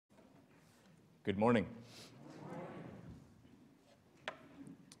Good morning.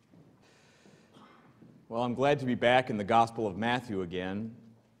 Well, I'm glad to be back in the Gospel of Matthew again.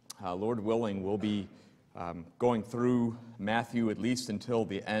 Lord willing, we'll be going through Matthew at least until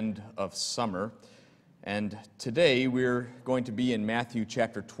the end of summer. And today we're going to be in Matthew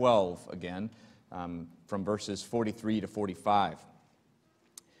chapter 12 again, from verses 43 to 45.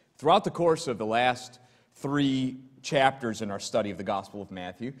 Throughout the course of the last 3 chapters in our study of the Gospel of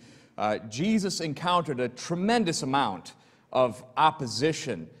Matthew, Jesus encountered a tremendous amount of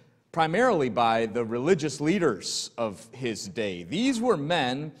opposition, primarily by the religious leaders of his day. These were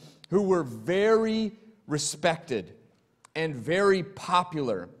men who were very respected and very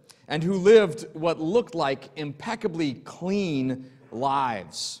popular, and who lived what looked like impeccably clean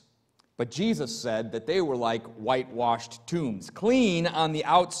lives. But Jesus said that they were like whitewashed tombs, clean on the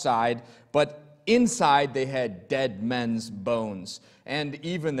outside, but inside they had dead men's bones, and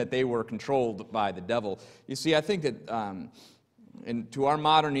even that they were controlled by the devil. You see, I think that and to our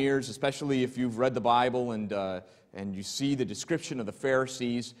modern ears, especially if you've read the Bible and you see the description of the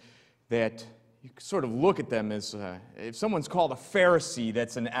Pharisees, that you sort of look at them as, if someone's called a Pharisee,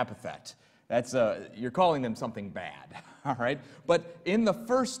 that's an epithet. You're calling them something bad, all right? But in the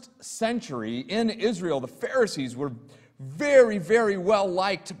first century in Israel, the Pharisees were very, very well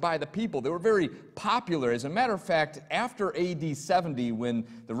liked by the people. They were very popular. As a matter of fact, after AD 70, when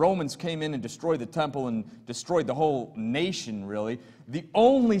the Romans came in and destroyed the temple and destroyed the whole nation, really, the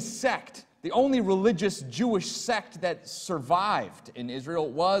only religious Jewish sect that survived in Israel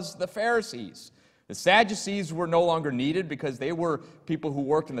was the Pharisees. The Sadducees were no longer needed because they were people who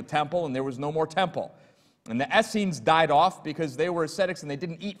worked in the temple and there was no more temple. And the Essenes died off because they were ascetics and they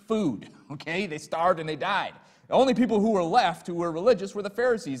didn't eat food, okay? They starved and they died. The only people who were left who were religious were the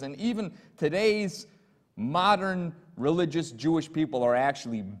Pharisees, and even today's modern religious Jewish people are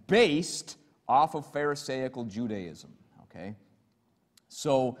actually based off of Pharisaical Judaism, okay?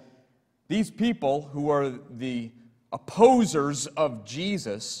 So these people who are the opposers of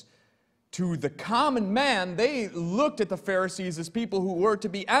Jesus, to the common man, they looked at the Pharisees as people who were to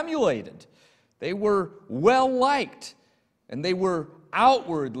be emulated. They were well-liked, and they were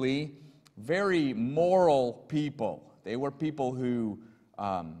outwardly very moral people. They were people who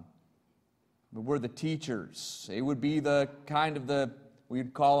were the teachers. They would be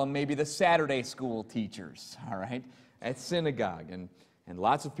we'd call them maybe the Saturday school teachers, all right, at synagogue, and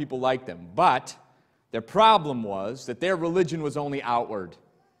lots of people liked them. But their problem was that their religion was only outward.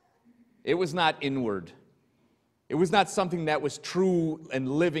 It was not inward. It was not something that was true and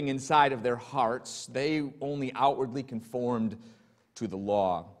living inside of their hearts. They only outwardly conformed to the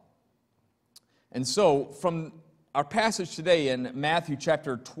law. And so, from our passage today in Matthew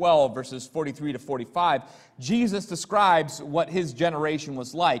chapter 12, verses 43 to 45, Jesus describes what his generation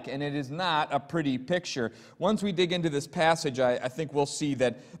was like, and it is not a pretty picture. Once we dig into this passage, I think we'll see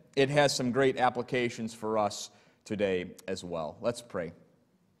that it has some great applications for us today as well. Let's pray.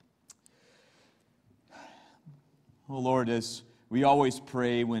 Oh Lord, as we always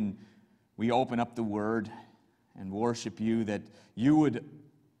pray when we open up the Word and worship you, that you would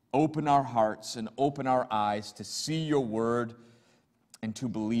open our hearts and open our eyes to see your word and to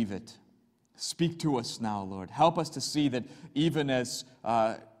believe it. Speak to us now, Lord. Help us to see that even as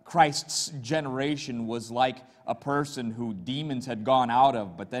Christ's generation was like a person who demons had gone out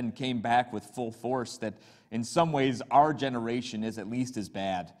of but then came back with full force, that in some ways our generation is at least as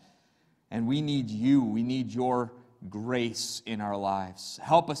bad. And we need you. We need your grace in our lives.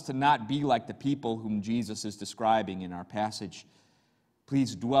 Help us to not be like the people whom Jesus is describing in our passage.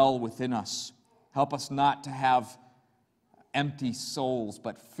 Please dwell within us. Help us not to have empty souls,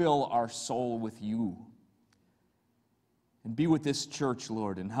 but fill our soul with you. And be with this church,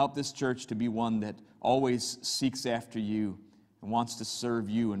 Lord, and help this church to be one that always seeks after you and wants to serve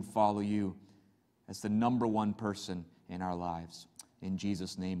you and follow you as the number one person in our lives. In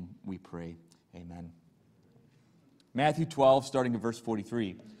Jesus' name we pray. Amen. Matthew 12, starting at verse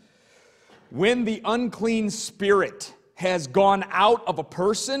 43. When the unclean spirit has gone out of a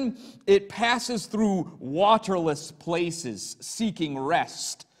person, it passes through waterless places, seeking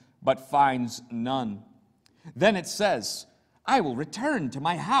rest, but finds none. Then it says, I will return to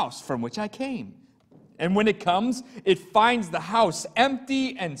my house from which I came. And when it comes, it finds the house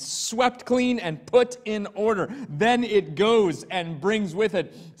empty and swept clean and put in order. Then it goes and brings with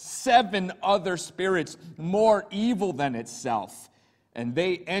it 7 other spirits more evil than itself. And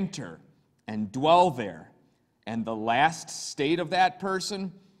they enter and dwell there. And the last state of that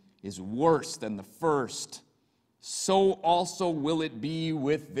person is worse than the first. So also will it be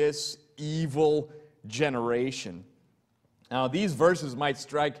with this evil generation. Now, these verses might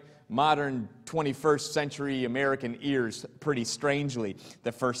strike modern 21st century American ears pretty strangely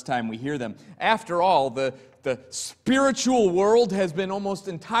the first time we hear them. After all, the spiritual world has been almost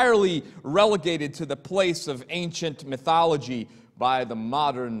entirely relegated to the place of ancient mythology by the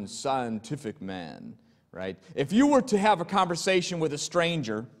modern scientific man, right? If you were to have a conversation with a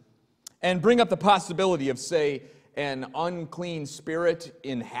stranger and bring up the possibility of, say, an unclean spirit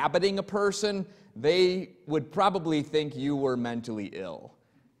inhabiting a person, they would probably think you were mentally ill,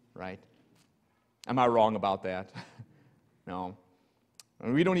 right? Am I wrong about that? No.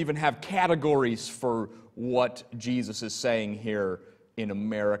 We don't even have categories for what Jesus is saying here in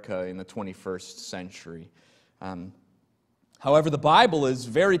America in the 21st century. However, the Bible is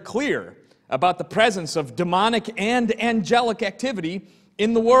very clear about the presence of demonic and angelic activity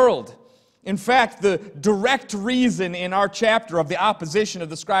in the world. In fact, the direct reason in our chapter of the opposition of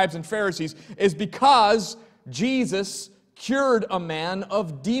the scribes and Pharisees is because Jesus cured a man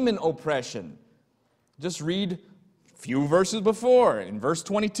of demon oppression. Just read a few verses before, in verse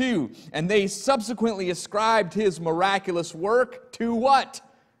 22. And they subsequently ascribed his miraculous work to what?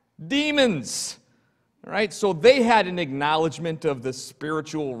 Demons. All right, so they had an acknowledgement of the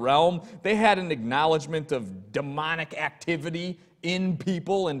spiritual realm. They had an acknowledgement of demonic activity in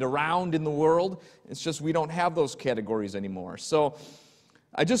people and around in the world. It's just we don't have those categories anymore. So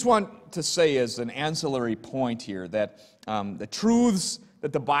I just want to say as an ancillary point here that the truths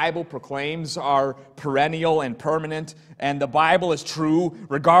that the Bible proclaims are perennial and permanent, and the Bible is true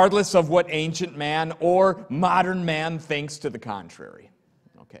regardless of what ancient man or modern man thinks to the contrary.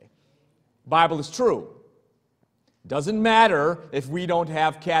 Okay. Bible is true. Doesn't matter if we don't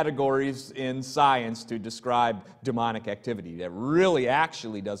have categories in science to describe demonic activity. That really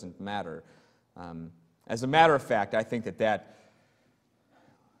actually doesn't matter. As a matter of fact, I think that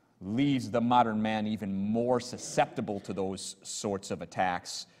leaves the modern man even more susceptible to those sorts of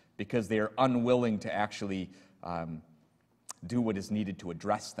attacks because they are unwilling to actually do what is needed to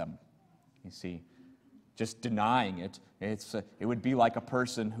address them. You see, just denying it, it would be like a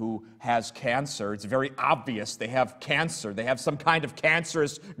person who has cancer. It's very obvious they have cancer. They have some kind of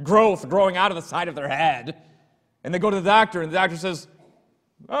cancerous growth growing out of the side of their head. And they go to the doctor, and the doctor says,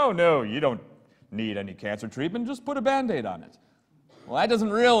 "Oh, no, you don't need any cancer treatment. Just put a Band-Aid on it." Well, that doesn't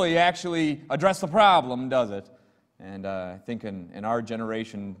really actually address the problem, does it? And I think in our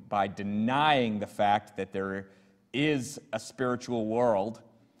generation, by denying the fact that there is a spiritual world,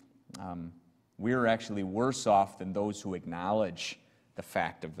 we're actually worse off than those who acknowledge the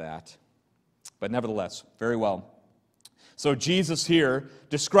fact of that. But nevertheless, very well. So Jesus here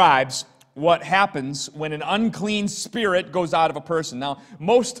describes what happens when an unclean spirit goes out of a person. Now,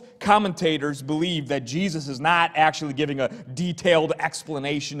 most commentators believe that Jesus is not actually giving a detailed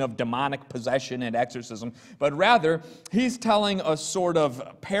explanation of demonic possession and exorcism, but rather he's telling a sort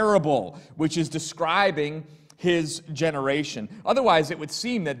of parable which is describing his generation. Otherwise, it would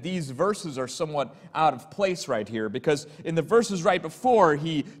seem that these verses are somewhat out of place right here, because in the verses right before,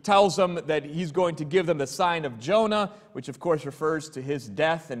 he tells them that he's going to give them the sign of Jonah, which of course refers to his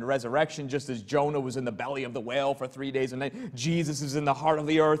death and resurrection, just as Jonah was in the belly of the whale for 3 days and nights. Jesus is in the heart of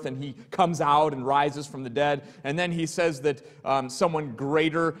the earth, and he comes out and rises from the dead. And then he says that someone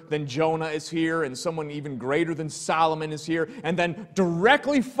greater than Jonah is here, and someone even greater than Solomon is here. And then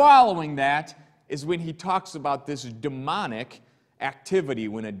directly following that is when he talks about this demonic activity,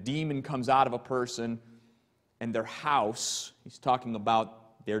 when a demon comes out of a person and their house, he's talking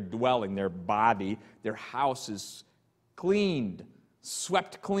about their dwelling, their body, their house is cleaned,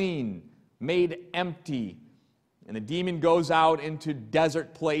 swept clean, made empty. And the demon goes out into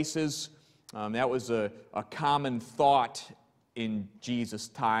desert places. That was a common thought in Jesus'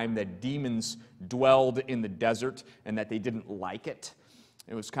 time, that demons dwelled in the desert and that they didn't like it.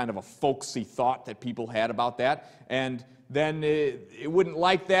 It was kind of a folksy thought that people had about that. And then it wouldn't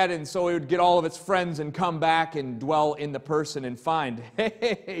like that, and so it would get all of its friends and come back and dwell in the person and find,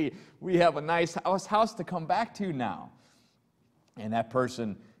 hey, we have a nice house to come back to now. And that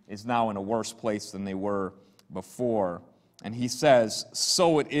person is now in a worse place than they were before. And he says,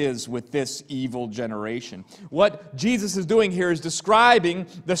 so it is with this evil generation. What Jesus is doing here is describing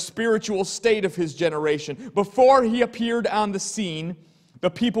the spiritual state of his generation. Before he appeared on the scene, the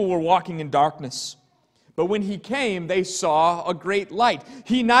people were walking in darkness. But when he came, they saw a great light.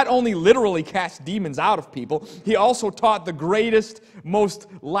 He not only literally cast demons out of people, he also taught the greatest, most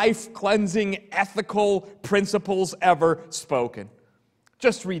life-cleansing, ethical principles ever spoken.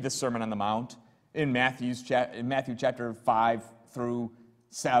 Just read the Sermon on the Mount in Matthew chapter 5 through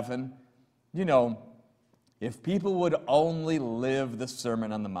 7. You know, if people would only live the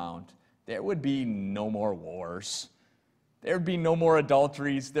Sermon on the Mount, there would be no more wars. there'd be no more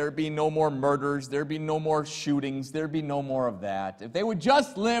adulteries, there'd be no more murders, there'd be no more shootings, there'd be no more of that. If they would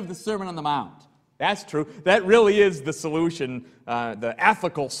just live the Sermon on the Mount. That's true. That really is the solution, the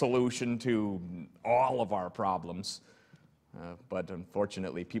ethical solution to all of our problems. But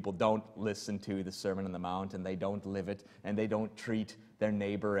unfortunately, people don't listen to the Sermon on the Mount, and they don't live it, and they don't treat their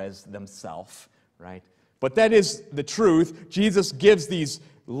neighbor as themselves, right? But that is the truth. Jesus gives these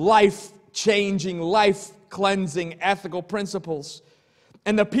life-changing, life-cleansing ethical principles.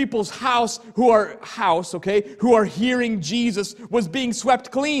 And the people's who are hearing Jesus was being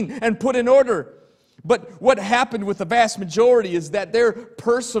swept clean and put in order. But what happened with the vast majority is that their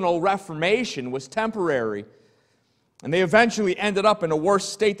personal reformation was temporary. And they eventually ended up in a worse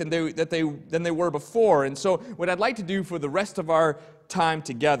state than they were before. And so what I'd like to do for the rest of our time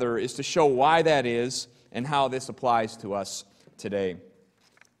together is to show why that is and how this applies to us today.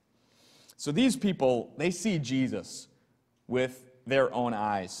 So these people, they see Jesus with their own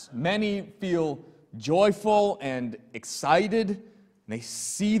eyes. Many feel joyful and excited. They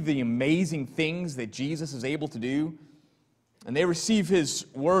see the amazing things that Jesus is able to do, and they receive His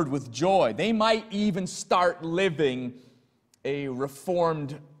word with joy. They might even start living a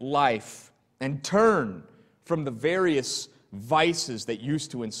reformed life and turn from the various vices that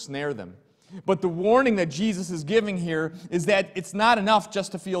used to ensnare them. But the warning that Jesus is giving here is that it's not enough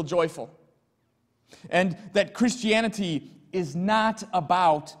just to feel joyful, and that Christianity is not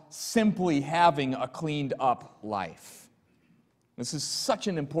about simply having a cleaned up life. This is such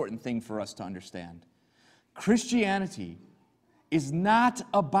an important thing for us to understand. Christianity is not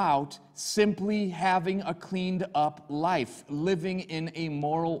about simply having a cleaned up life, living in a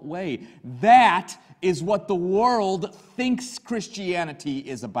moral way. That is what the world thinks Christianity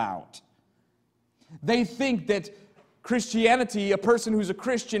is about. They think that Christianity, a person who's a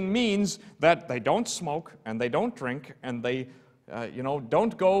Christian, means that they don't smoke and they don't drink and they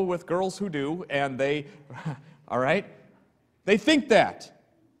don't go with girls who do, and they, all right? They think that.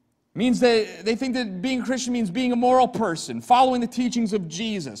 Means that they think that being a Christian means being a moral person, following the teachings of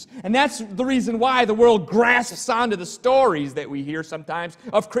Jesus. And that's the reason why the world grasps onto the stories that we hear sometimes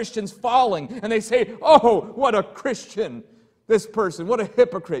of Christians falling. And they say, oh, what a Christian, this person, what a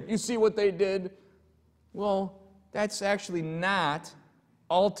hypocrite. You see what they did? Well, that's actually not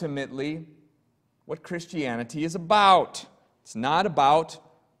ultimately what Christianity is about. It's not about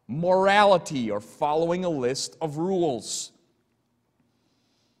morality or following a list of rules.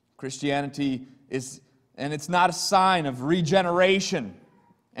 Christianity is, and it's not a sign of regeneration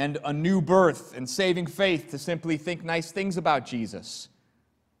and a new birth and saving faith to simply think nice things about Jesus.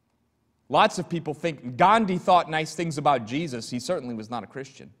 Lots of people think Gandhi thought nice things about Jesus. He certainly was not a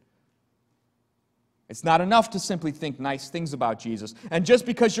Christian. It's not enough to simply think nice things about Jesus. And just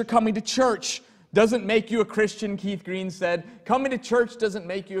because you're coming to church doesn't make you a Christian, Keith Green said. Coming to church doesn't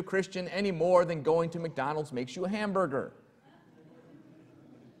make you a Christian any more than going to McDonald's makes you a hamburger.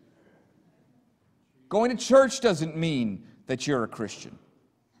 Going to church doesn't mean that you're a Christian.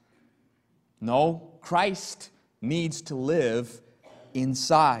 No, Christ needs to live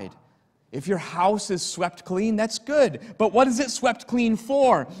inside. If your house is swept clean, that's good. But what is it swept clean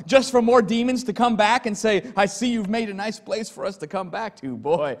for? Just for more demons to come back and say, I see you've made a nice place for us to come back to.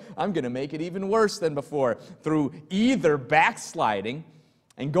 Boy, I'm going to make it even worse than before. Through either backsliding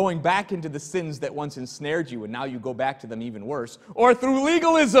and going back into the sins that once ensnared you, and now you go back to them even worse, or through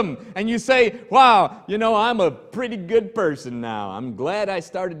legalism, and you say, wow, I'm a pretty good person now. I'm glad I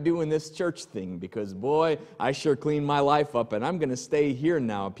started doing this church thing, because boy, I sure cleaned my life up, and I'm going to stay here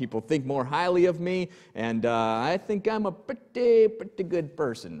now. People think more highly of me, and I think I'm a pretty good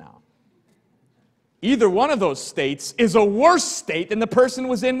person now. Either one of those states is a worse state than the person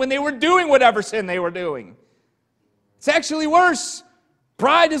was in when they were doing whatever sin they were doing. It's actually worse.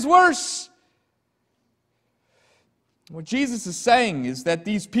 Pride is worse. What Jesus is saying is that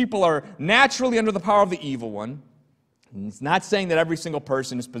these people are naturally under the power of the evil one. And it's not saying that every single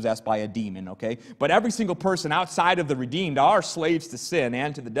person is possessed by a demon, okay? But every single person outside of the redeemed are slaves to sin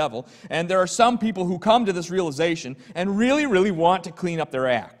and to the devil. And there are some people who come to this realization and really, really want to clean up their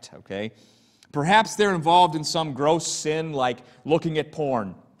act, okay? Perhaps they're involved in some gross sin like looking at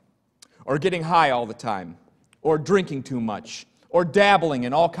porn, or getting high all the time, or drinking too much, or dabbling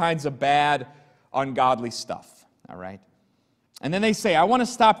in all kinds of bad, ungodly stuff, all right? And then they say, I want to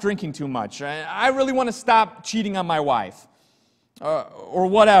stop drinking too much. I really want to stop cheating on my wife, or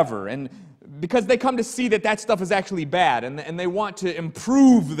whatever. And because they come to see that that stuff is actually bad, and they want to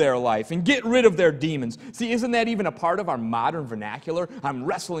improve their life and get rid of their demons. See, isn't that even a part of our modern vernacular? I'm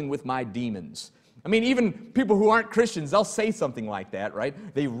wrestling with my demons. I mean, even people who aren't Christians, they'll say something like that, right?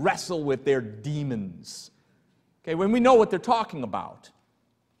 They wrestle with their demons. Okay, when we know what they're talking about.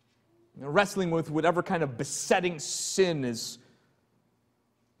 Wrestling with whatever kind of besetting sin is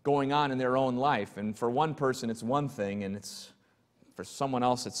going on in their own life. And for one person, it's one thing, and for someone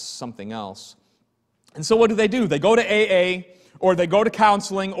else, it's something else. And so what do? They go to AA, or they go to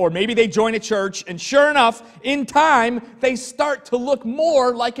counseling, or maybe they join a church, and sure enough, in time, they start to look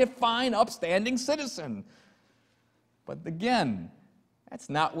more like a fine, upstanding citizen. But again, that's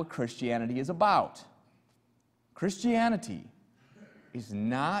not what Christianity is about. Christianity is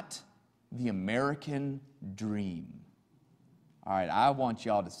not the American dream. All right, I want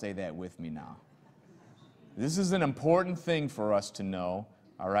y'all to say that with me now. This is an important thing for us to know,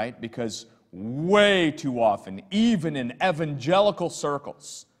 all right, because way too often, even in evangelical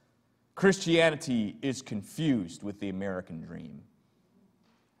circles, Christianity is confused with the American dream.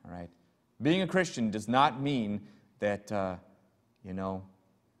 All right? Being a Christian does not mean that,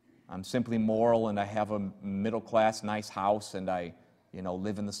 I'm simply moral and I have a middle-class nice house and I,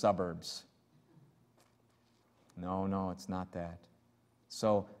 live in the suburbs. No, it's not that.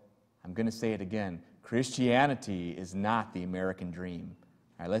 So, I'm going to say it again. Christianity is not the American dream.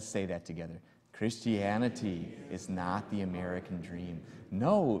 All right, let's say that together. Christianity is not the American dream.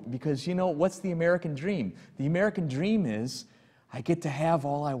 No, because what's the American dream? The American dream is I get to have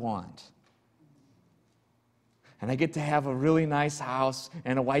all I want. And I get to have a really nice house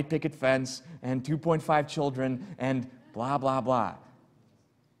and a white picket fence and 2.5 children and blah, blah, blah.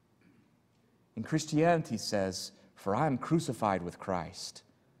 And Christianity says, for I am crucified with Christ.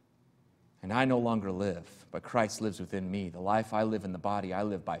 And I no longer live, but Christ lives within me. The life I live in the body, I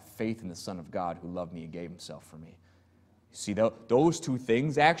live by faith in the Son of God who loved me and gave himself for me. You see, those two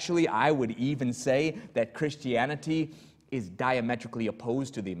things, actually, I would even say that Christianity is diametrically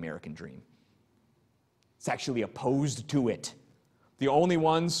opposed to the American dream. It's actually opposed to it. The only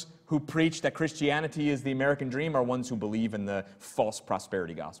ones who preach that Christianity is the American dream are ones who believe in the false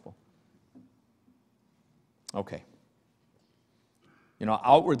prosperity gospel. Okay.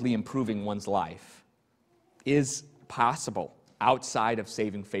 Outwardly improving one's life is possible outside of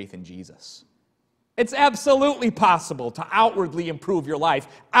saving faith in Jesus. It's absolutely possible to outwardly improve your life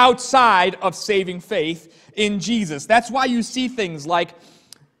outside of saving faith in Jesus. That's why you see things like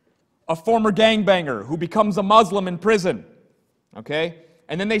a former gangbanger who becomes a Muslim in prison, okay?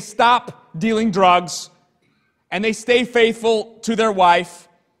 And then they stop dealing drugs, and they stay faithful to their wife.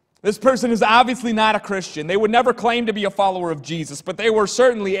 This person is obviously not a Christian. They would never claim to be a follower of Jesus, but they were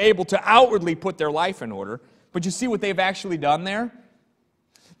certainly able to outwardly put their life in order. But you see what they've actually done there?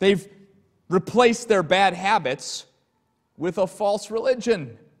 They've replaced their bad habits with a false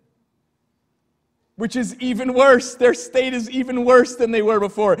religion, which is even worse. Their state is even worse than they were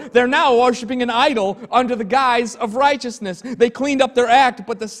before. They're now worshiping an idol under the guise of righteousness. They cleaned up their act,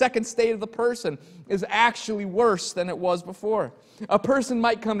 but the second state of the person is actually worse than it was before. A person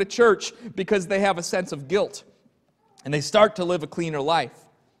might come to church because they have a sense of guilt, and they start to live a cleaner life.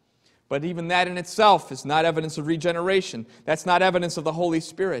 But even that in itself is not evidence of regeneration. That's not evidence of the Holy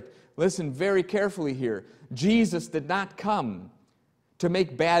Spirit. Listen very carefully here. Jesus did not come to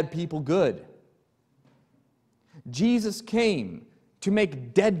make bad people good. Jesus came to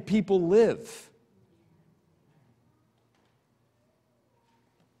make dead people live.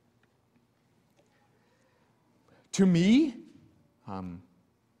 To me,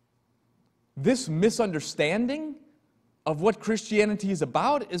 this misunderstanding of what Christianity is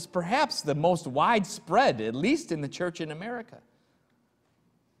about is perhaps the most widespread, at least in the church in America.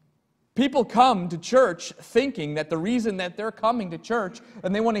 People come to church thinking that the reason that they're coming to church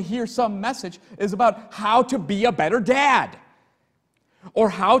and they want to hear some message is about how to be a better dad, or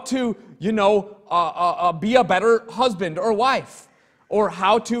how to, be a better husband or wife, or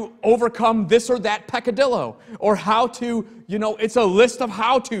how to overcome this or that peccadillo, or how to, it's a list of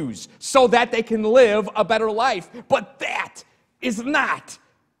how-tos so that they can live a better life. But that is not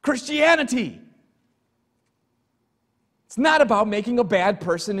Christianity. It's not about making a bad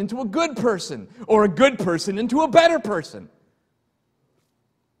person into a good person, or a good person into a better person.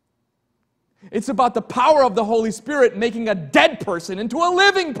 It's about the power of the Holy Spirit making a dead person into a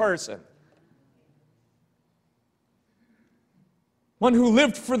living person. One who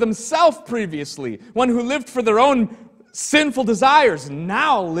lived for themselves previously, one who lived for their own sinful desires,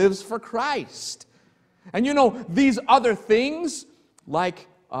 now lives for Christ. And these other things, like,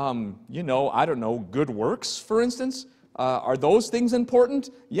 good works, for instance, are those things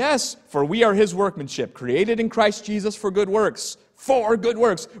important? Yes, for we are his workmanship, created in Christ Jesus for good works,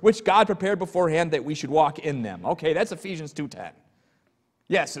 which God prepared beforehand that we should walk in them. Okay, that's Ephesians 2:10.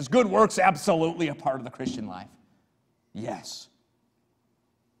 Yes, is good works absolutely a part of the Christian life? Yes.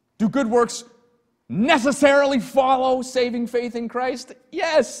 Do good works necessarily follow saving faith in Christ?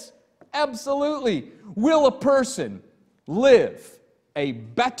 Yes, absolutely. Will a person live a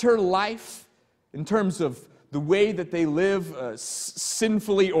better life in terms of the way that they live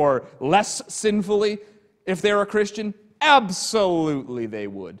sinfully or less sinfully if they're a Christian? Absolutely they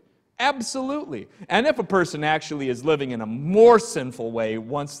would. Absolutely. And if a person actually is living in a more sinful way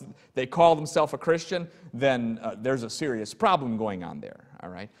once they call themselves a Christian, then there's a serious problem going on there, all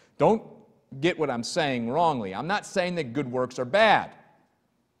right? Don't get what I'm saying wrongly. I'm not saying that good works are bad.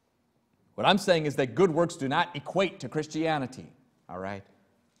 What I'm saying is that good works do not equate to Christianity, all right?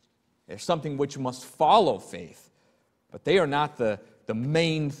 There's something which must follow faith, but they are not the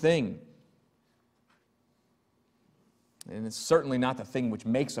main thing. And it's certainly not the thing which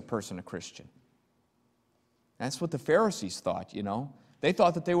makes a person a Christian. That's what the Pharisees thought, you know. They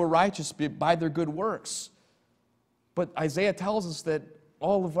thought that they were righteous by their good works. But Isaiah tells us that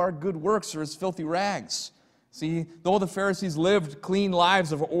all of our good works are as filthy rags. See, though the Pharisees lived clean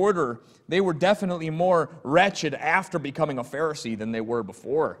lives of order, they were definitely more wretched after becoming a Pharisee than they were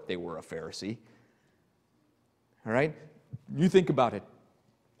before they were a Pharisee. All right? You think about it.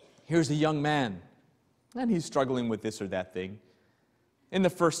 Here's a young man, and he's struggling with this or that thing in the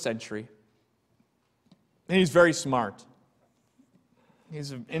first century. And he's very smart.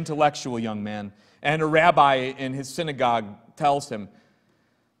 He's an intellectual young man. And a rabbi in his synagogue tells him,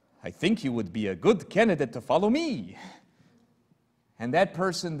 I think you would be a good candidate to follow me. And that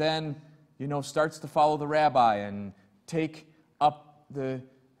person then, starts to follow the rabbi and take up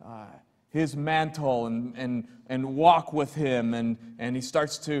his mantle and walk with him. And he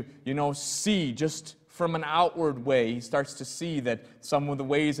starts to, see just from an outward way. He starts to see that some of the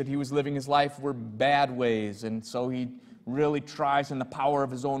ways that he was living his life were bad ways. And so he really tries in the power of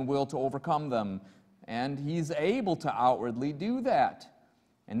his own will to overcome them. And he's able to outwardly do that.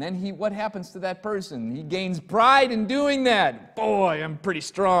 And then what happens to that person? He gains pride in doing that. Boy, I'm pretty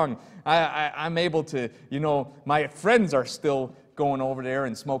strong. I'm able to, my friends are still going over there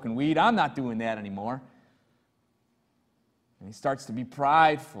and smoking weed. I'm not doing that anymore. And he starts to be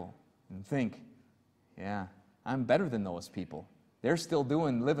prideful and think, yeah, I'm better than those people. They're still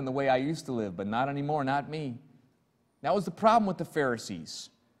living the way I used to live, but not anymore, not me. That was the problem with the Pharisees.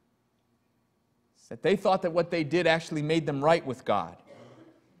 It's that they thought that what they did actually made them right with God.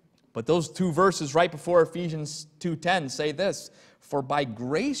 But those two verses right before Ephesians 2:10 say this, for by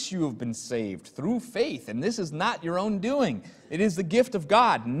grace you have been saved through faith, and this is not your own doing. It is the gift of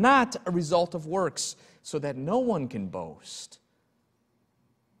God, not a result of works, so that no one can boast.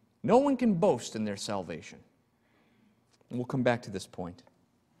 No one can boast in their salvation. And we'll come back to this point.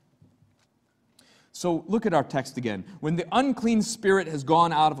 So look at our text again. When the unclean spirit has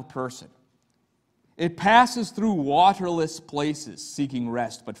gone out of a person, it passes through waterless places, seeking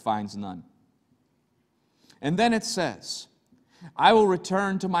rest, but finds none. And then it says, I will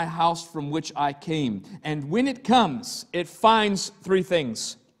return to my house from which I came. And when it comes, it finds three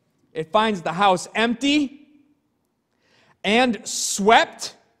things. It finds the house empty, and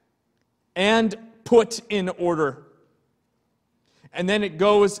swept, and put in order. And then it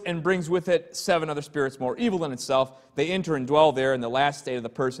goes and brings with it 7 other spirits more evil than itself. They enter and dwell there, and the last state of the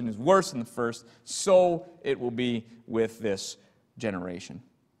person is worse than the first. So it will be with this generation.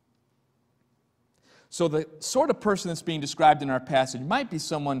 So the sort of person that's being described in our passage might be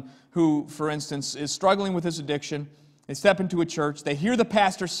someone who, for instance, is struggling with this addiction. They step into a church. They hear the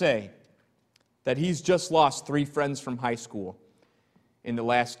pastor say that he's just lost 3 friends from high school in the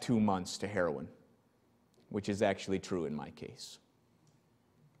last 2 months to heroin, which is actually true in my case.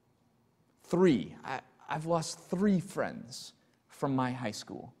 3. I've lost 3 friends from my high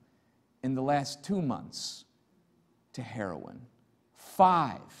school in the last 2 months to heroin.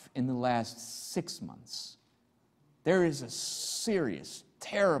 5 in the last 6 months. There is a serious,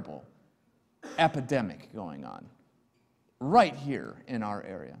 terrible epidemic going on right here in our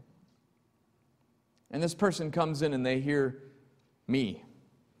area. And this person comes in and they hear me,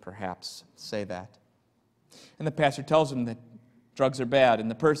 perhaps, say that. And the pastor tells them that drugs are bad,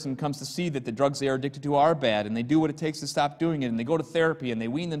 and the person comes to see that the drugs they are addicted to are bad, and they do what it takes to stop doing it, and they go to therapy, and they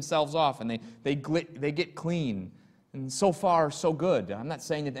wean themselves off, and they get clean. And so far, so good. I'm not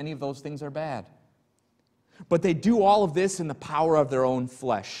saying that any of those things are bad. But they do all of this in the power of their own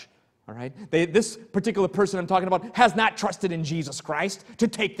flesh. All right? This particular person I'm talking about has not trusted in Jesus Christ to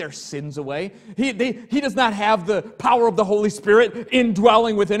take their sins away. He does not have the power of the Holy Spirit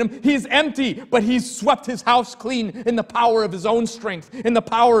indwelling within him. He's empty, but he's swept his house clean in the power of his own strength, in the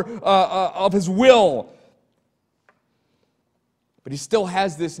power of his will. But he still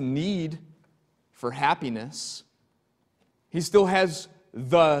has this need for happiness. He still has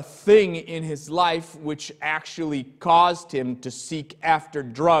the thing in his life which actually caused him to seek after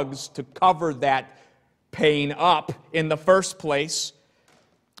drugs to cover that pain up in the first place,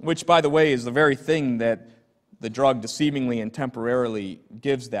 which, by the way, is the very thing that the drug deceivingly and temporarily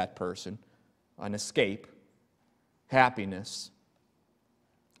gives that person, an escape, happiness.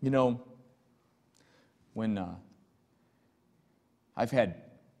 You know, when I've had,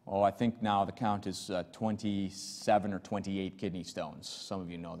 I think now the count is 27 or 28 kidney stones. Some of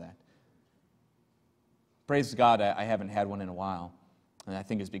you know that. Praise God, I haven't had one in a while, and I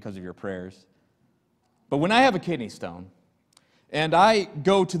think it's because of your prayers. But when I have a kidney stone, and I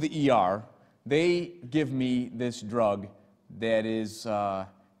go to the ER, they give me this drug that is,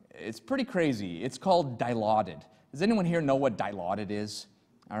 it's pretty crazy. It's called Dilaudid. Does anyone here know what Dilaudid is?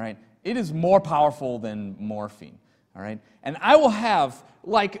 All right. It is more powerful than morphine. All right. And I will have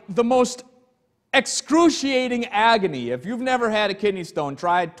like the most excruciating agony. If you've never had a kidney stone,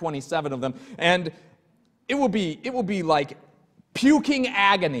 try 27 of them, and it will be like puking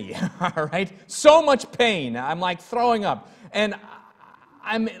agony. All right. So much pain. I'm like throwing up, and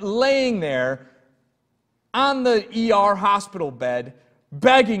I'm laying there on the ER hospital bed,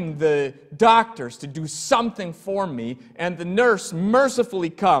 begging the doctors to do something for me, and the nurse mercifully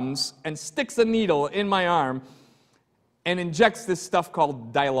comes and sticks a needle in my arm and injects this stuff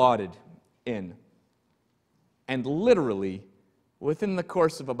called Dilaudid in. And literally, within the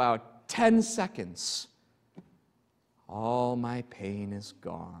course of about 10 seconds, all my pain is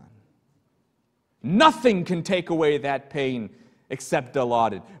gone. Nothing can take away that pain except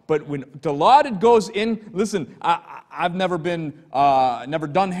Dilaudid. But when Dilaudid goes in, listen, I've never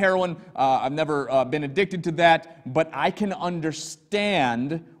done heroin. I've never been addicted to that. But I can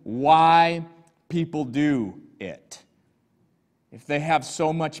understand why people do it. If they have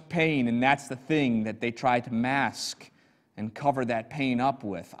so much pain, and that's the thing that they try to mask and cover that pain up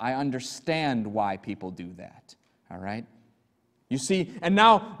with, I understand why people do that. All right? You see, and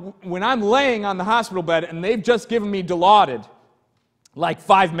now when I'm laying on the hospital bed and they've just given me Dilaudid, like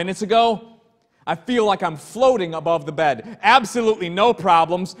 5 minutes ago, I feel like I'm floating above the bed. Absolutely no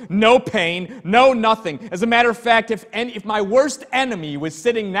problems, no pain, no nothing. As a matter of fact, if my worst enemy was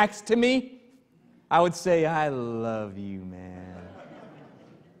sitting next to me, I would say, I love you, man.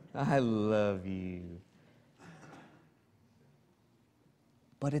 I love you.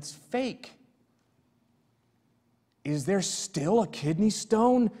 But it's fake. Is there still a kidney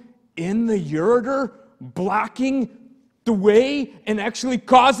stone in the ureter blocking the way and actually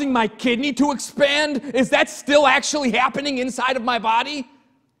causing my kidney to expand? Is that still actually happening inside of my body?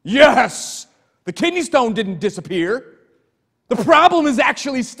 Yes! The kidney stone didn't disappear. The problem is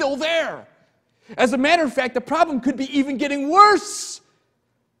actually still there. As a matter of fact, the problem could be even getting worse.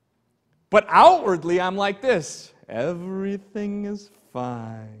 But outwardly, I'm like this. Everything is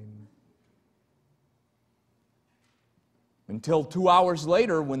fine. Until 2 hours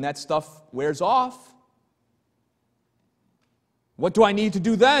later, when that stuff wears off. What do I need to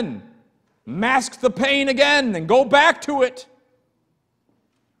do then? Mask the pain again and go back to it.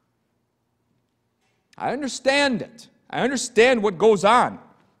 I understand it. I understand what goes on.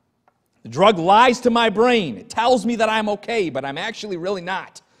 The drug lies to my brain. It tells me that I'm okay, but I'm actually really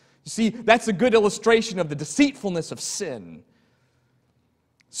not. You see, that's a good illustration of the deceitfulness of sin.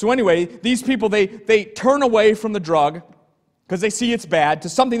 So anyway, these people, they turn away from the drug because they see it's bad to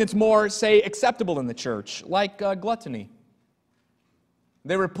something that's more, say, acceptable in the church, like gluttony.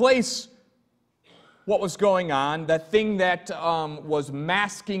 They replace what was going on, that thing that was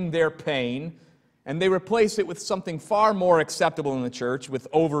masking their pain, and they replace it with something far more acceptable in the church, with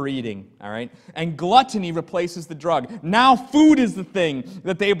overeating, all right? And gluttony replaces the drug. Now food is the thing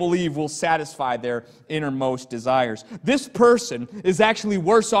that they believe will satisfy their innermost desires. This person is actually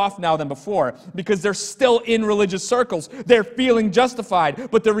worse off now than before because they're still in religious circles. They're feeling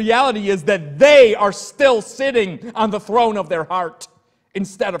justified, but the reality is that they are still sitting on the throne of their heart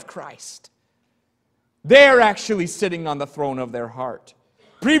instead of Christ. They're actually sitting on the throne of their heart.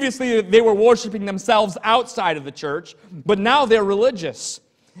 Previously, they were worshiping themselves outside of the church, but now they're religious,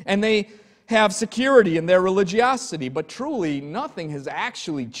 and they have security in their religiosity, but truly nothing has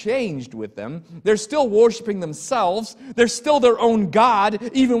actually changed with them. They're still worshiping themselves. They're still their own God,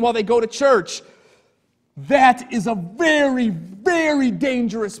 even while they go to church. That is a very, very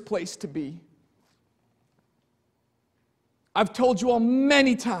dangerous place to be. I've told you all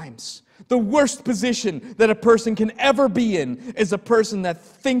many times, the worst position that a person can ever be in is a person that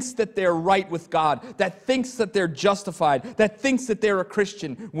thinks that they're right with God, that thinks that they're justified, that thinks that they're a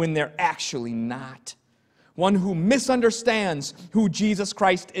Christian when they're actually not. One who misunderstands who Jesus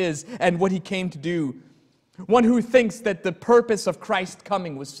Christ is and what he came to do. One who thinks that the purpose of Christ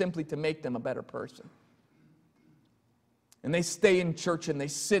coming was simply to make them a better person. And they stay in church and they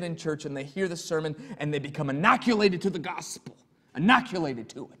sit in church and they hear the sermon and they become inoculated to the gospel. Inoculated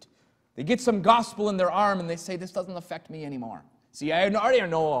to it. They get some gospel in their arm and they say, this doesn't affect me anymore. See, I already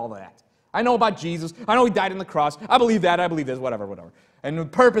know all that. I know about Jesus. I know he died on the cross. I believe that. I believe this. Whatever. And the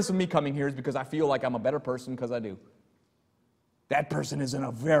purpose of me coming here is because I feel like I'm a better person because I do. That person is in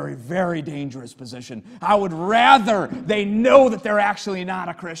a very, very dangerous position. I would rather they know that they're actually not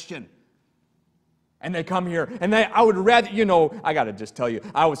a Christian. And they come here, and I would rather, I got to just tell you,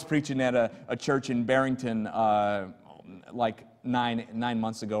 I was preaching at a church in Barrington like nine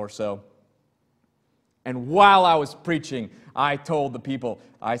months ago or so. And while I was preaching, I told the people,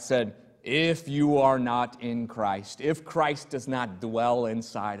 I said, if you are not in Christ, if Christ does not dwell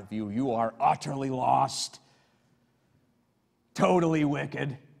inside of you, you are utterly lost. Totally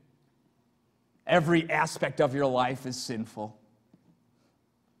wicked. Every aspect of your life is sinful.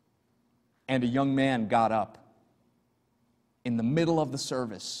 And a young man got up in the middle of the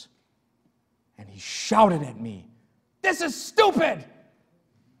service and he shouted at me, "This is stupid!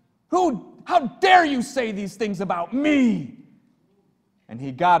 How dare you say these things about me?" And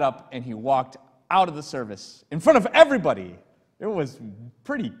he got up and he walked out of the service in front of everybody. It was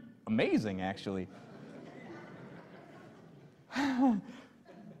pretty amazing, actually. I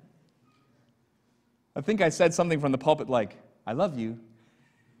think I said something from the pulpit like, "I love you."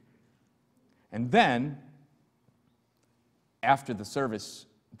 And then, after the service,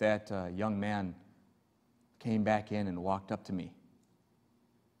 that young man came back in and walked up to me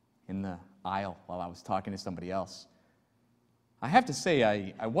in the aisle while I was talking to somebody else. I have to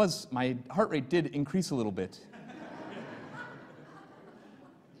say, my heart rate did increase a little bit.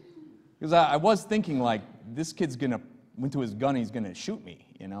 Because I was thinking, like, this kid's going to went to his gun, he's going to shoot me,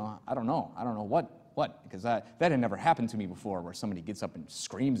 I don't know what, because that had never happened to me before, where somebody gets up and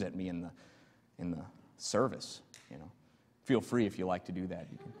screams at me in the service, Feel free if you like to do that.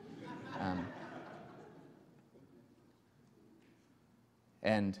 You can,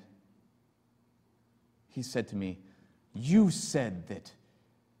 and he said to me, "You said that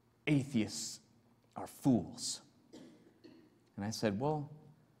atheists are fools." And I said, "Well,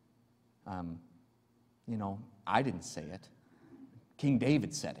 I didn't say it. King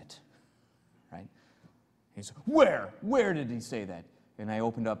David said it, right?" He said, Where did he say that?" And I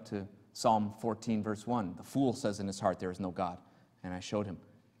opened up to Psalm 14, verse 1. "The fool says in his heart, there is no God." And I showed him.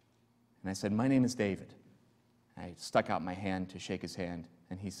 And I said, "My name is David." I stuck out my hand to shake his hand,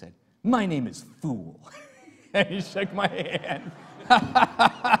 and he said, "My name is Fool." And he shook my hand.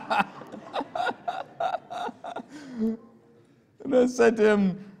 And I said to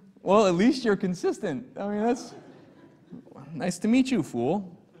him, "Well, at least you're consistent. I mean, that's nice to meet you,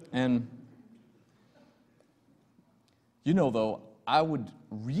 fool." And, though, I would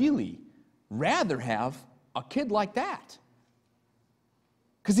really rather have a kid like that.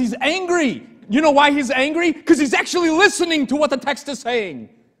 Because he's angry. You know why he's angry? Because he's actually listening to what the text is saying.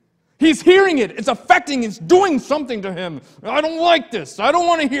 He's hearing it. It's affecting. It's doing something to him. "I don't like this. I don't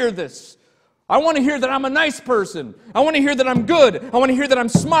want to hear this. I want to hear that I'm a nice person. I want to hear that I'm good. I want to hear that I'm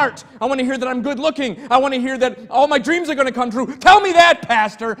smart. I want to hear that I'm good looking. I want to hear that all my dreams are going to come true. Tell me that,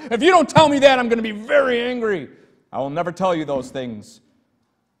 Pastor. If you don't tell me that, I'm going to be very angry." I will never tell you those things.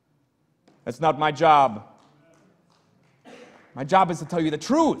 That's not my job. My job is to tell you the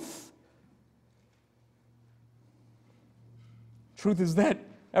truth. Truth is that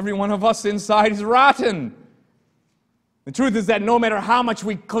every one of us inside is rotten. The truth is that no matter how much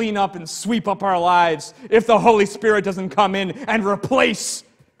we clean up and sweep up our lives, if the Holy Spirit doesn't come in and replace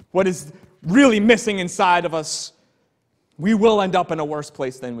what is really missing inside of us, we will end up in a worse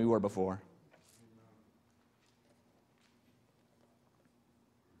place than we were before.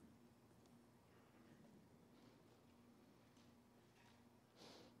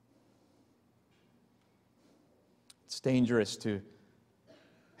 It's dangerous to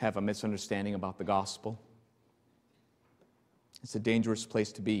have a misunderstanding about the gospel. It's a dangerous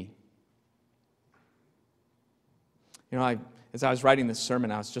place to be. As I was writing this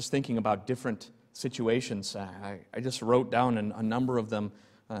sermon, I was just thinking about different situations. I just wrote down a number of them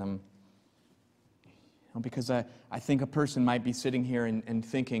because I think a person might be sitting here and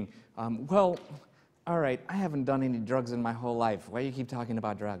thinking, well, all right, I haven't done any drugs in my whole life. Why do you keep talking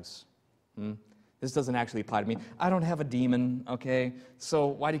about drugs? This doesn't actually apply to me. I don't have a demon, okay? So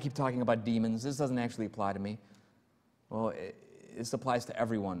why do you keep talking about demons? This doesn't actually apply to me. Well, this applies to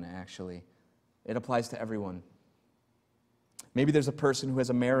everyone, actually. It applies to everyone. Maybe there's a person who has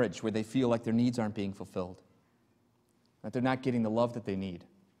a marriage where they feel like their needs aren't being fulfilled, that they're not getting the love that they need.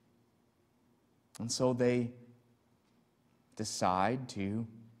 And so they decide to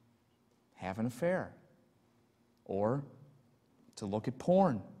have an affair or to look at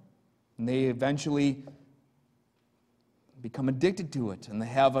porn. And they eventually become addicted to it, and they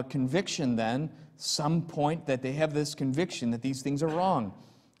have a conviction then, some point that they have this conviction that these things are wrong.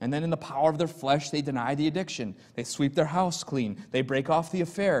 And then in the power of their flesh, they deny the addiction. They sweep their house clean. They break off the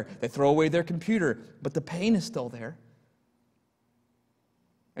affair. They throw away their computer. But the pain is still there.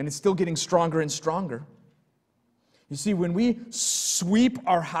 And it's still getting stronger and stronger. You see, when we sweep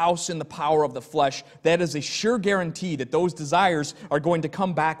our house in the power of the flesh, that is a sure guarantee that those desires are going to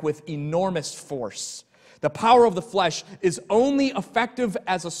come back with enormous force. The power of the flesh is only effective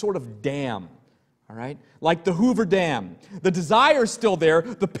as a sort of dam, all right? Like the Hoover Dam. The desire is still there,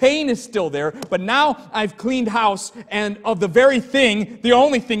 the pain is still there, but now I've cleaned house, and of the very thing, the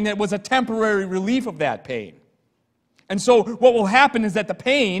only thing that was a temporary relief of that pain. And so what will happen is that the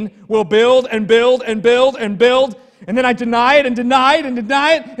pain will build and build and build and build, and then I deny it and deny it and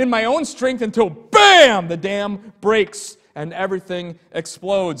deny it in my own strength until, bam, the dam breaks and everything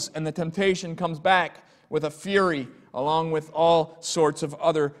explodes, and the temptation comes back with a fury, along with all sorts of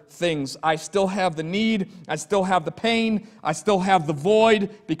other things. I still have the need, I still have the pain, I still have the void,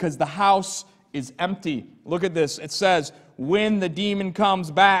 because the house is empty. Look at this. It says, when the demon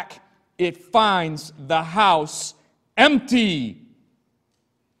comes back, it finds the house empty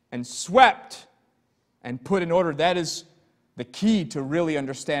and swept and put in order. That is the key to really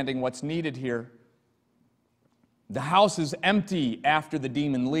understanding what's needed here. The house is empty after the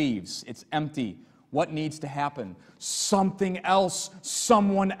demon leaves. It's empty. What needs to happen? Something else,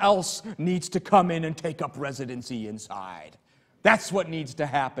 someone else needs to come in and take up residency inside. That's what needs to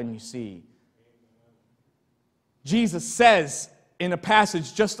happen, you see. Jesus says in a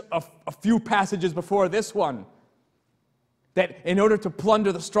passage, just a few passages before this one, that in order to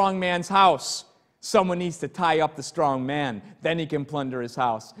plunder the strong man's house, someone needs to tie up the strong man. Then he can plunder his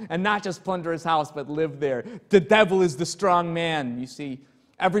house. And not just plunder his house, but live there. The devil is the strong man, you see.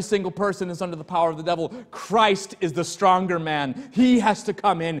 Every single person is under the power of the devil. Christ is the stronger man. He has to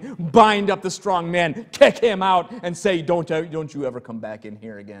come in, bind up the strong man, kick him out, and say, don't you ever come back in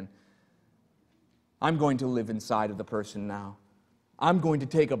here again. I'm going to live inside of the person now. I'm going to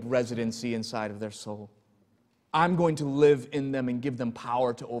take up residency inside of their soul. I'm going to live in them and give them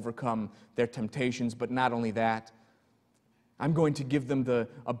power to overcome their temptations, but not only that. I'm going to give them the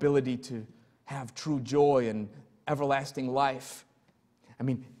ability to have true joy and everlasting life. I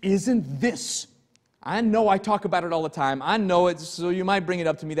mean, isn't this, I know I talk about it all the time. I know it, so you might bring it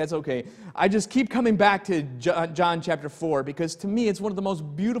up to me. That's okay. I just keep coming back to John chapter 4, because to me it's one of the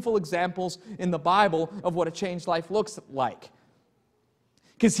most beautiful examples in the Bible of what a changed life looks like.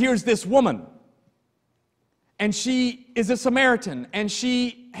 Because here's this woman, and she is a Samaritan, and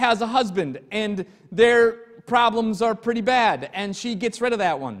she has a husband, and their problems are pretty bad, and she gets rid of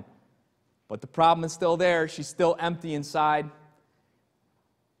that one. But the problem is still there. She's still empty inside.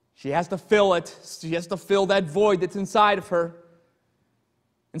 She has to fill it. She has to fill that void that's inside of her.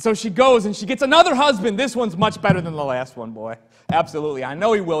 And so she goes and she gets another husband. This one's much better than the last one, boy. Absolutely. I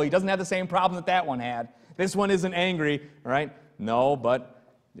know he will. He doesn't have the same problem that one had. This one isn't angry, right? No, but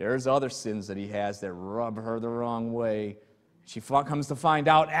there's other sins that he has that rub her the wrong way. She comes to find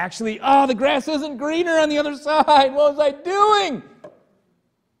out, actually, the grass isn't greener on the other side. What was I doing?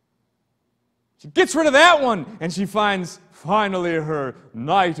 She gets rid of that one, and she finds, finally, her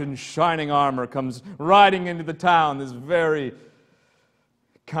knight in shining armor comes riding into the town, this very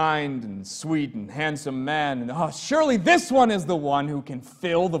kind and sweet and handsome man. And surely this one is the one who can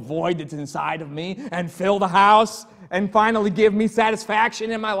fill the void that's inside of me and fill the house and finally give me satisfaction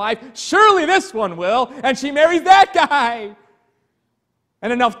in my life. Surely this one will. And she marries that guy.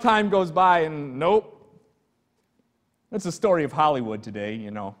 And enough time goes by, and nope. That's the story of Hollywood today, you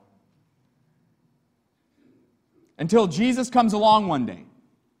know. Until Jesus comes along one day,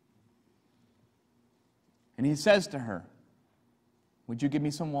 and he says to her, would you give me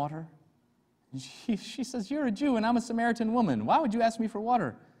some water? And she says, you're a Jew and I'm a Samaritan woman. Why would you ask me for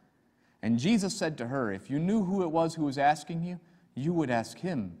water? And Jesus said to her, if you knew who it was who was asking you, you would ask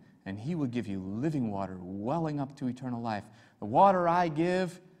him, and he would give you living water welling up to eternal life. The water I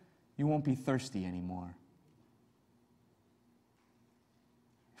give, you won't be thirsty anymore.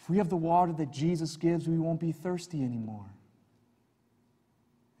 If we have the water that Jesus gives, we won't be thirsty anymore.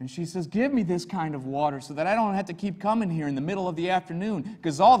 And she says, give me this kind of water so that I don't have to keep coming here in the middle of the afternoon,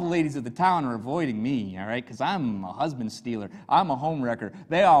 because all the ladies of the town are avoiding me, all right? Because I'm a husband stealer. I'm a home wrecker.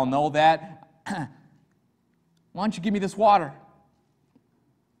 They all know that. Why don't you give me this water?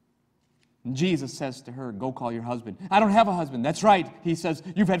 And Jesus says to her, go call your husband. I don't have a husband. That's right. He says,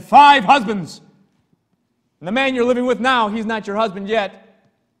 you've had 5 husbands. And the man you're living with now, he's not your husband yet.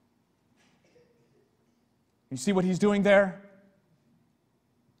 You see what he's doing there?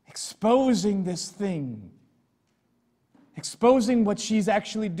 Exposing this thing. Exposing what she's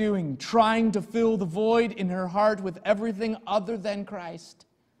actually doing, trying to fill the void in her heart with everything other than Christ.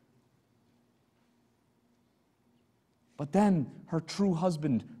 But then her true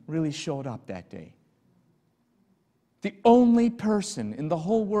husband really showed up that day. The only person in the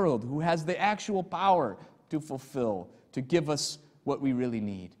whole world who has the actual power to fulfill, to give us what we really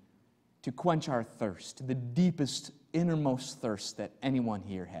need, to quench our thirst, the deepest, innermost thirst that anyone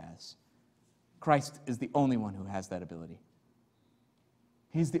here has. Christ is the only one who has that ability.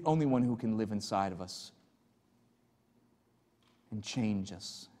 He's the only one who can live inside of us and change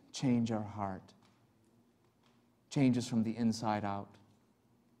us, change our heart, change us from the inside out,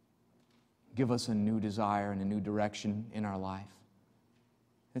 give us a new desire and a new direction in our life.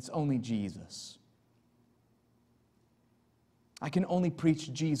 It's only Jesus. I can only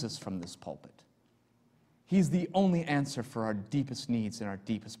preach Jesus from this pulpit. He's the only answer for our deepest needs and our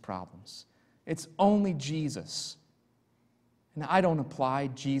deepest problems. It's only Jesus. And I don't apply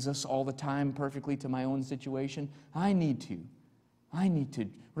Jesus all the time perfectly to my own situation. I need to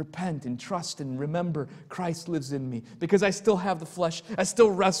repent and trust and remember Christ lives in me, because I still have the flesh. I still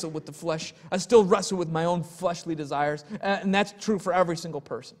wrestle with the flesh. I still wrestle with my own fleshly desires. And that's true for every single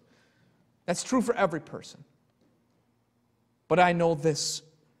person. That's true for every person. But I know this.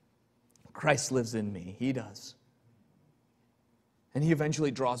 Christ lives in me. He does. And He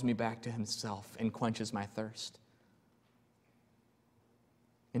eventually draws me back to Himself and quenches my thirst.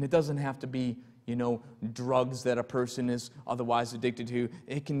 And it doesn't have to be, drugs that a person is otherwise addicted to.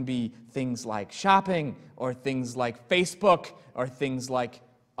 It can be things like shopping, or things like Facebook, or things like,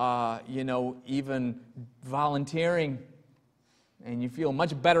 even volunteering. And you feel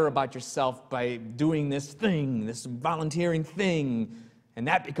much better about yourself by doing this thing, this volunteering thing. And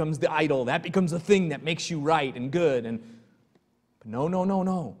that becomes the idol. That becomes the thing that makes you right and good. But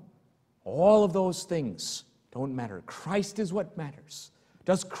no. All of those things don't matter. Christ is what matters.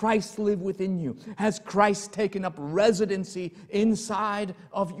 Does Christ live within you? Has Christ taken up residency inside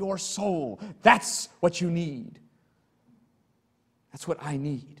of your soul? That's what you need. That's what I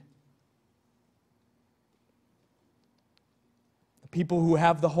need. The people who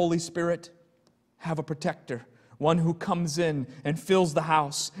have the Holy Spirit have a protector, one who comes in and fills the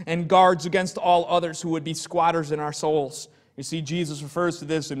house and guards against all others who would be squatters in our souls. You see, Jesus refers to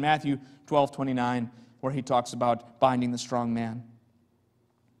this in Matthew 12:29, where He talks about binding the strong man.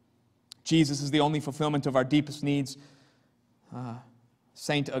 Jesus is the only fulfillment of our deepest needs.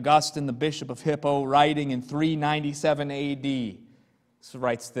 St. Augustine, the Bishop of Hippo, writing in 397 A.D.,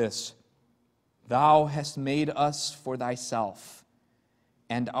 writes this: "Thou hast made us for Thyself,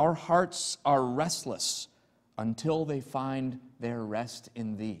 and our hearts are restless until they find their rest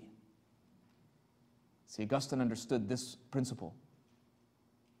in Thee." See, Augustine understood this principle.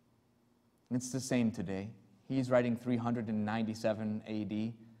 And it's the same today. He's writing 397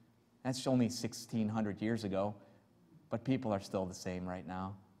 A.D., That's only 1,600 years ago, but people are still the same right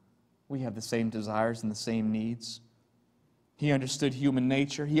now. We have the same desires and the same needs. He understood human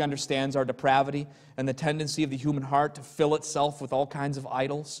nature. He understands our depravity and the tendency of the human heart to fill itself with all kinds of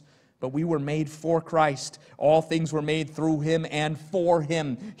idols. But we were made for Christ. All things were made through Him and for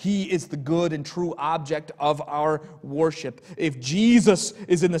Him. He is the good and true object of our worship. If Jesus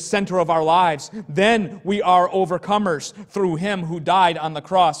is in the center of our lives, then we are overcomers through Him who died on the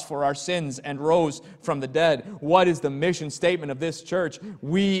cross for our sins and rose from the dead. What is the mission statement of this church?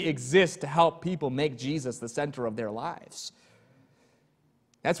 We exist to help people make Jesus the center of their lives.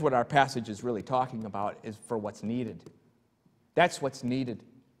 That's what our passage is really talking about, is for what's needed. That's what's needed.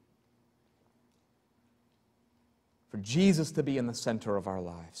 For Jesus to be in the center of our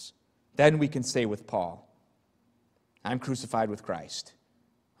lives. Then we can say with Paul, I'm crucified with Christ.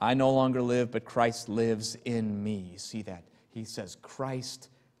 I no longer live, but Christ lives in me. You see that? He says, Christ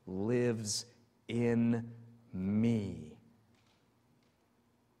lives in me.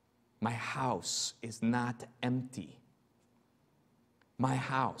 My house is not empty. My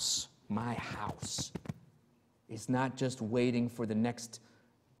house is not just waiting for the next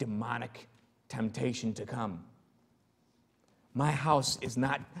demonic temptation to come. My house is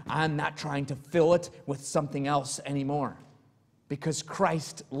not, I'm not trying to fill it with something else anymore, because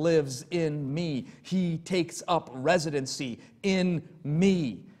Christ lives in me. He takes up residency in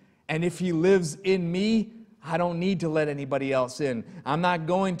me. And if He lives in me, I don't need to let anybody else in. I'm not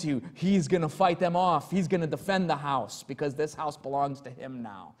going to. He's going to fight them off. He's going to defend the house, because this house belongs to Him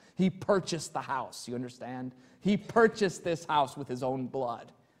now. He purchased the house, you understand? He purchased this house with His own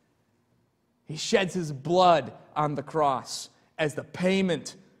blood. He sheds his blood on the cross as the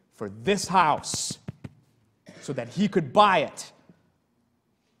payment for this house so that he could buy it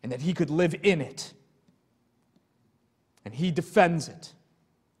and that he could live in it. And he defends it,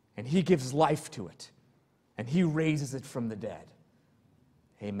 and he gives life to it, and he raises it from the dead.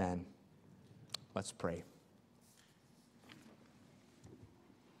 Amen. Let's pray.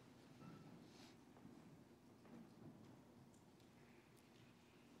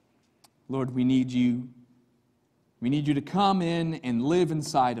 Lord, we need you. We need you to come in and live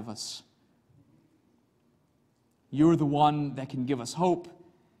inside of us. You're the one that can give us hope.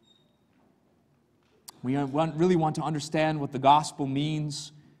 We really want to understand what the gospel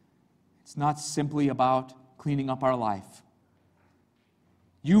means. It's not simply about cleaning up our life.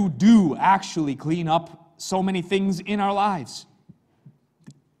 You do actually clean up so many things in our lives.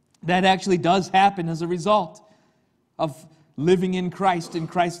 That actually does happen as a result of living in Christ and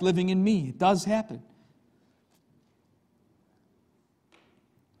Christ living in me. It does happen.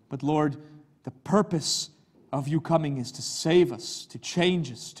 But Lord, the purpose of you coming is to save us, to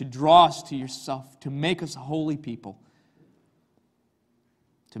change us, to draw us to yourself, to make us a holy people,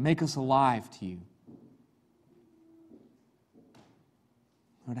 to make us alive to you.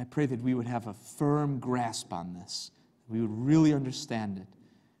 Lord, I pray that we would have a firm grasp on this. We would really understand it.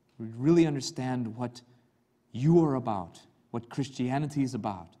 We would really understand what you are about, what Christianity is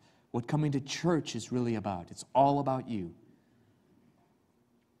about, what coming to church is really about. It's all about you.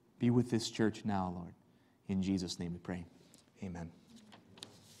 Be with this church now, Lord. In Jesus' name we pray. Amen.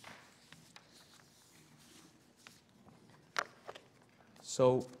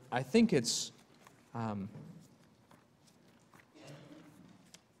 So I think it's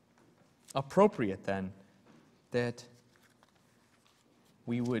appropriate then that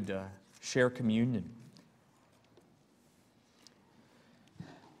we would share communion.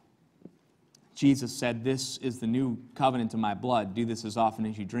 Jesus said, "This is the new covenant in my blood. Do this as often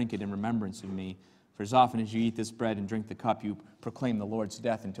as you drink it in remembrance of me. For as often as you eat this bread and drink the cup, you proclaim the Lord's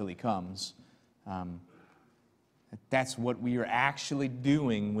death until he comes." That's what we are actually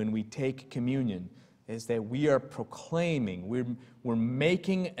doing when we take communion, is that we are proclaiming, we're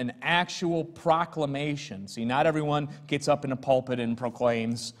making an actual proclamation. See, not everyone gets up in a pulpit and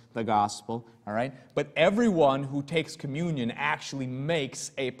proclaims the gospel, all right? But everyone who takes communion actually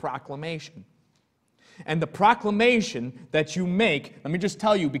makes a proclamation. And the proclamation that you make, let me just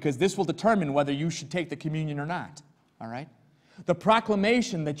tell you, because this will determine whether you should take the communion or not, all right? The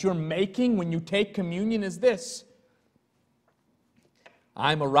proclamation that you're making when you take communion is this: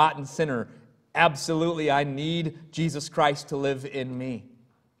 I'm a rotten sinner. Absolutely, I need Jesus Christ to live in me.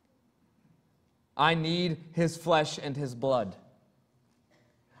 I need his flesh and his blood.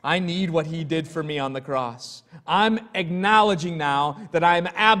 I need what he did for me on the cross. I'm acknowledging now that I'm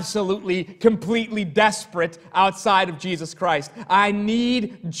absolutely, completely desperate outside of Jesus Christ. I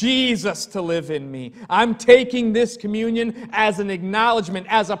need Jesus to live in me. I'm taking this communion as an acknowledgement,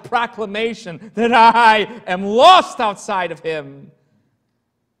 as a proclamation that I am lost outside of him.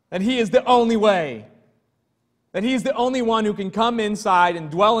 That he is the only way. That he's the only one who can come inside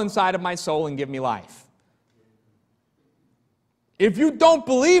and dwell inside of my soul and give me life. If you don't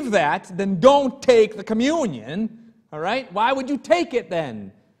believe that, then don't take the communion, all right? Why would you take it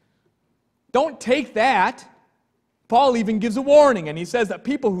then? Don't take that. Paul even gives a warning, and he says that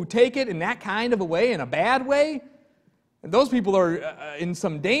people who take it in that kind of a way, in a bad way, those people are in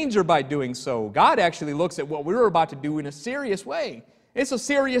some danger by doing so. God actually looks at what we're about to do in a serious way. It's a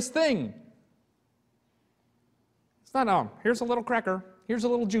serious thing. It's not, here's a little cracker, here's a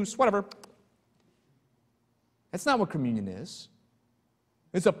little juice, whatever. That's not what communion is.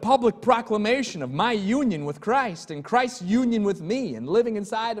 It's a public proclamation of my union with Christ and Christ's union with me and living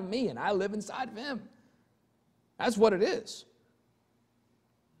inside of me and I live inside of him. That's what it is.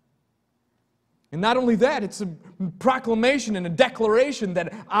 And not only that, it's a proclamation and a declaration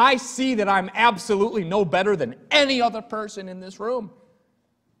that I see that I'm absolutely no better than any other person in this room.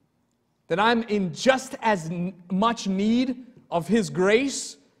 That I'm in just as much need of his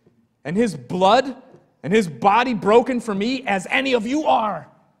grace and his blood and his body broken for me as any of you are.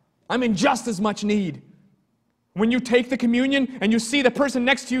 I'm in just as much need. When you take the communion and you see the person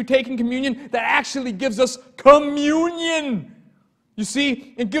next to you taking communion, that actually gives us communion. You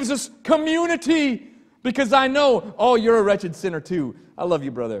see, it gives us community because I know, oh, you're a wretched sinner too. I love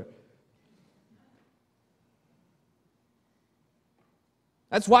you, brother.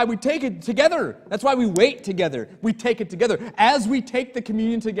 That's why we take it together. That's why we wait together. We take it together. As we take the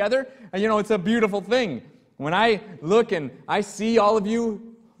communion together, and it's a beautiful thing. When I look and I see all of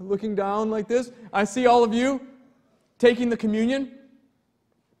you looking down like this, I see all of you taking the communion.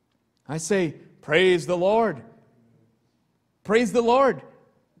 I say, praise the Lord. Praise the Lord.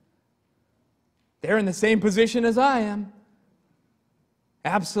 They're in the same position as I am.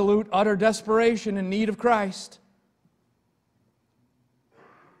 Absolute, utter desperation in need of Christ.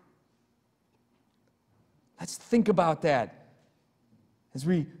 Let's think about that as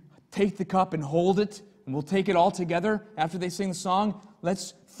we take the cup and hold it, and we'll take it all together after they sing the song.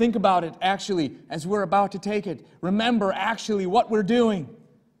 Let's think about it actually as we're about to take it. Remember actually what we're doing.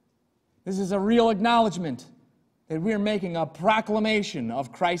 This is a real acknowledgement that we are making a proclamation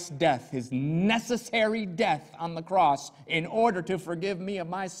of Christ's death, His necessary death on the cross in order to forgive me of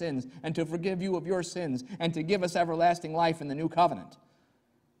my sins and to forgive you of your sins and to give us everlasting life in the new covenant.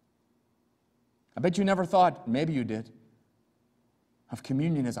 I bet you never thought, maybe you did, of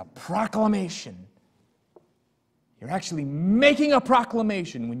communion as a proclamation. You're actually making a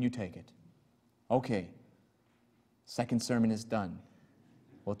proclamation when you take it. Okay, second sermon is done.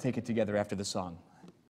 We'll take it together after the song.